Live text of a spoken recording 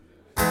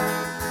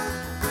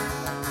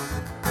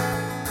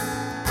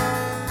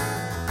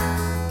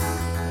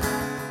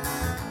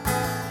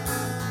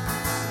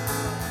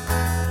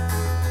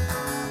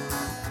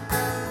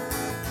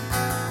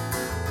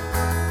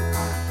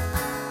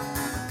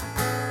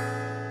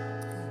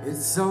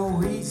It's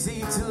so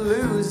easy to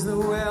lose the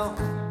will,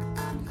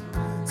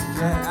 to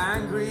get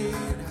angry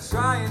and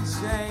try and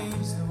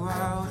change the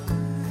world.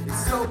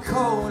 It's so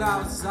cold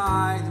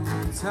outside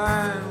that we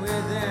turn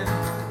within,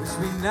 which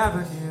we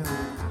never knew.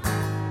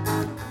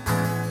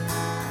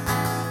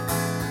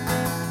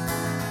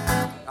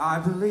 I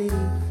believe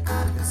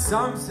in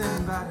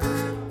something better.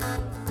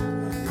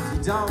 If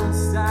you don't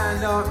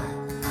stand up,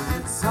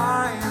 the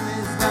time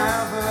is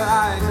never.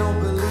 I don't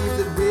believe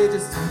that we're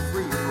just in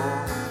free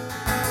fall.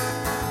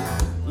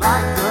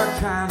 Like the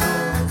candle,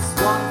 it's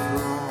one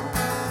for all.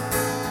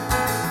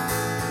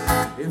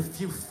 If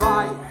you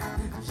fight,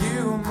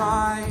 you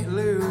might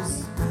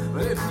lose.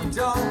 But if you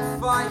don't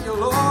fight,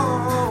 you'll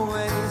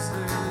always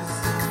lose.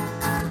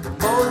 The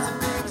mold's a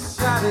big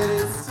shattered,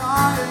 it's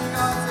time you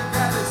got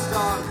together.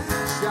 Start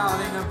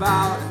shouting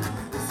about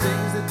the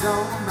things that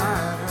don't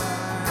matter.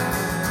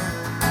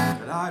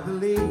 But I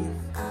believe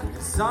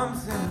in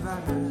something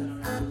better.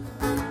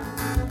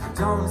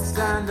 Don't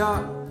stand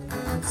up,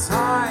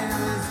 time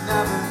is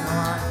never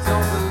gone.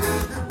 Don't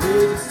believe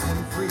we're just in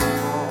free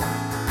fall.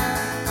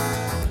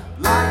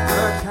 Like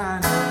the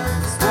candle,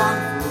 it's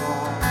one for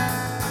all.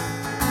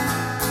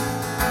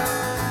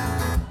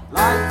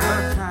 Like the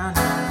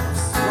candle,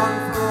 it's one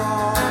for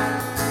all.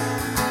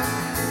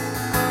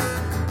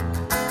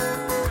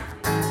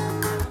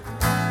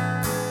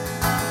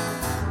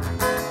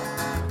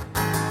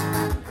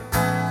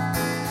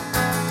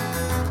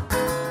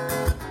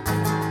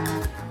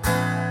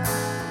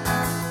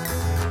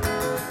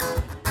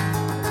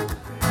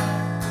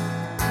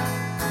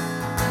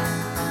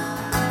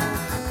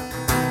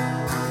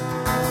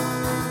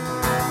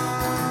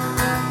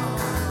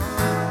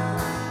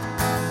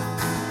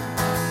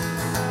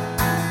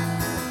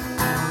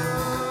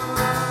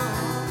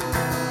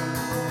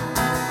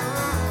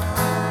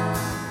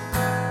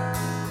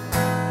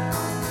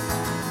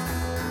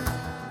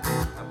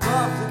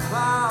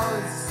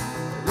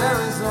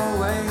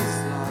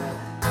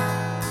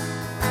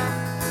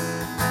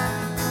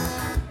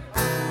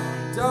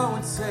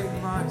 Don't say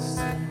much,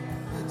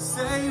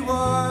 say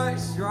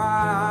what's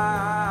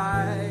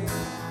right.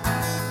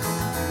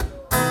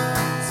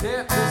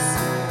 Tip the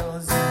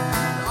sails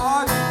and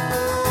argue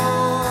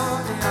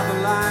for the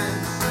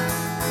avalanche.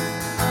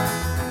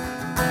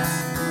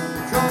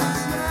 Come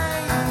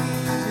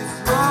change is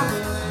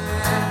rumbling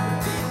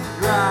beneath the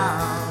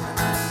ground.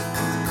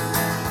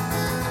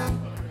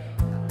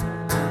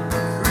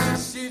 Green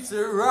shoots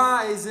are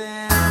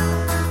rising.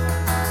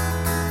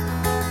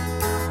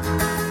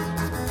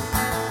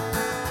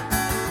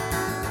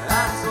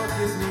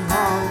 Gives me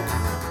hope.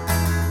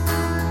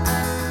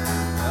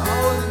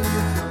 Holding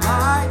you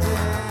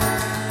colliding.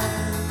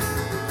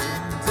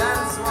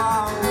 Dance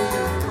while we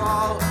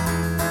revolt.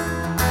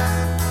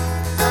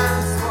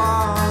 Dance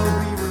while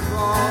we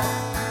revolt.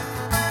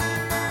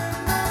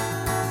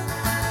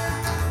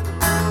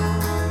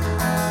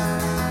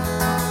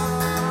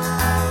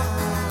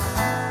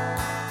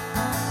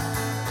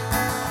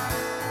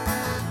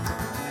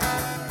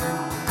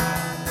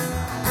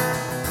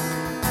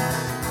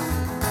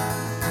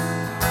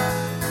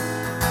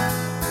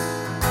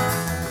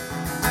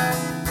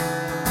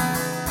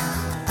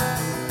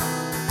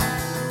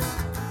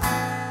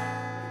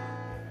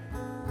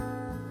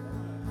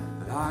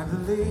 I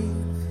believe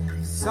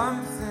in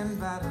something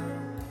better.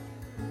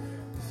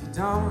 If you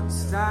don't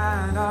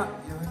stand up,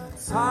 your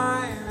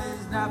time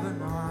is never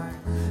mine.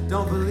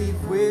 Don't believe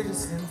we're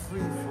just in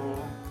free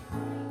fall.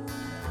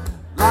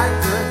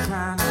 Like the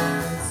candle.